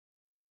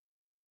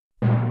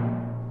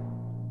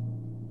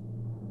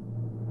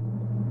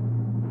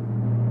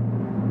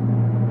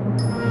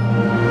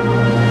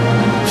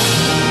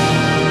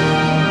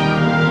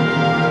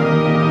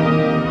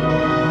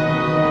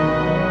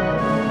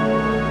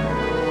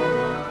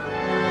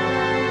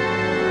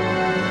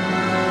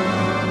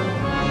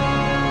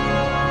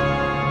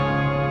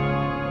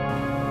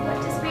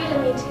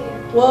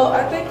Well,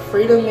 I think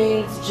freedom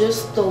means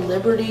just the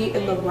liberty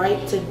and the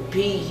right to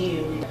be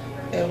you.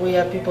 And we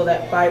have people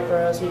that fight for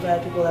us, we've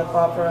had people that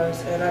fought for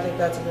us, and I think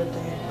that's a good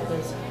thing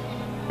because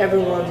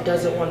everyone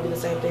doesn't want to do the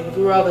same thing. If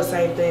we were all the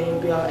same thing,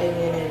 we'd be all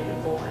alienated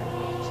and boring.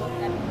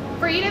 So.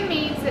 Freedom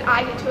means that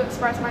I get to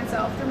express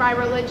myself through my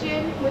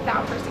religion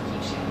without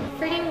persecution.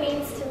 Freedom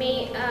means to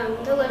me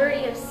the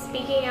liberty of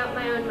speaking out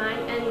my own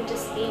mind and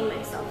just being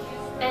myself.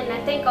 And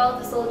I thank all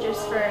of the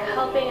soldiers for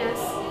helping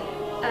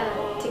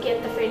us to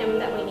get the freedom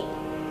that we need.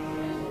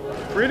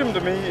 Freedom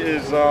to me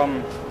is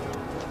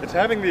it's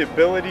having the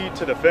ability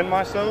to defend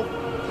myself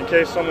in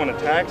case someone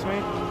attacks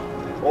me,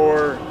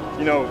 or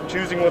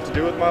choosing what to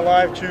do with my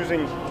life,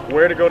 choosing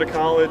where to go to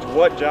college,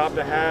 what job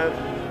to have,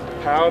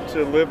 how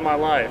to live my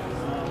life.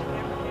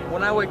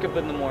 When I wake up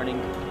in the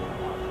morning,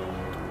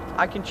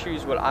 I can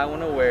choose what I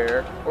want to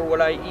wear or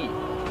what I eat.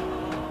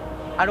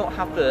 I don't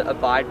have to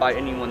abide by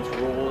anyone's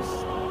rules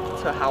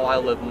to how I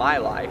live my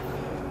life.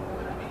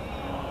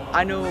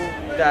 I know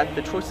that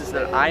the choices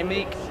that I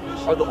make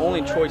are the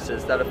only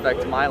choices that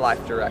affect my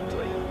life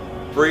directly.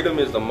 Freedom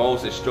is the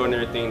most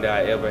extraordinary thing that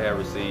I ever have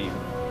received.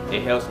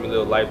 It helps me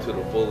live life to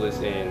the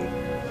fullest and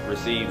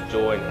receive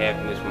joy and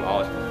happiness from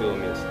all its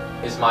fulfillments.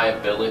 Is my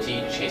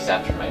ability to chase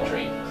after my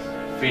dreams.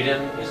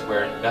 Freedom is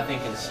where nothing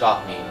can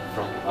stop me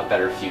from a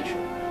better future,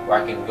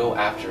 where I can go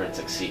after and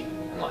succeed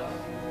in life.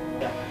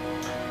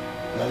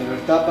 La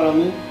libertad para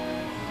mí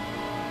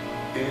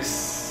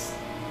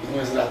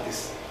no es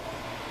gratis.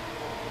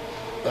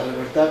 La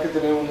libertad que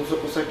tenemos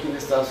nosotros aquí en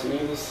Estados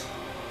Unidos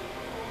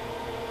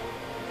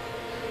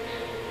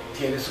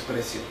tiene su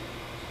precio.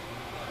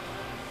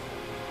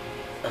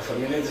 Las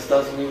familias de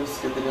Estados Unidos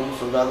que tenemos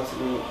soldados,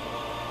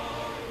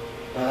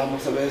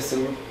 pagamos a veces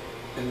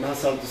el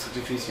más alto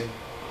sacrificio.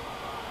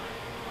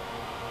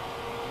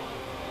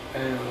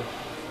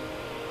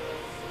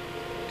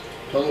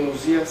 Todos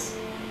los días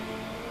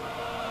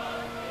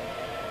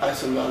hay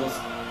soldados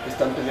que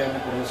están peleando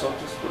por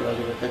nosotros, por la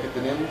libertad que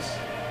tenemos,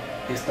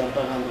 y están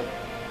pagando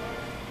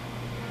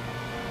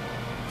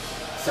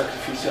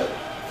sacrificio,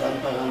 están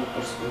pagando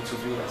con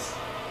sus vidas.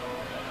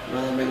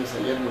 Nada menos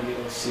ayer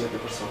murieron 7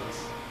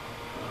 personas,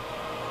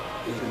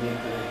 el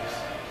teniente de ellos,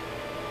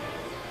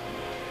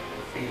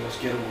 y los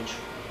quiero mucho.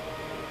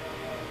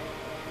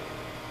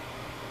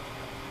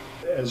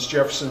 As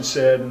Jefferson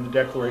said in the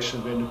Declaration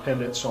of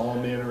Independence, all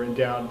men are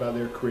endowed by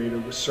their Creator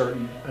with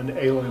certain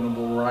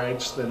unalienable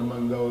rights, that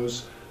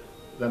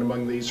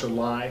among these are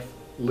life,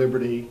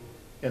 liberty,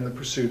 and the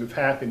pursuit of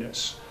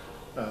happiness.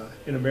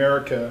 In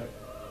America,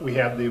 we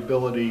have the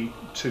ability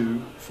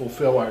to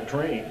fulfill our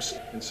dreams,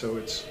 and so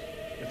it's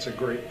a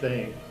great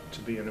thing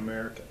to be an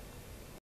American.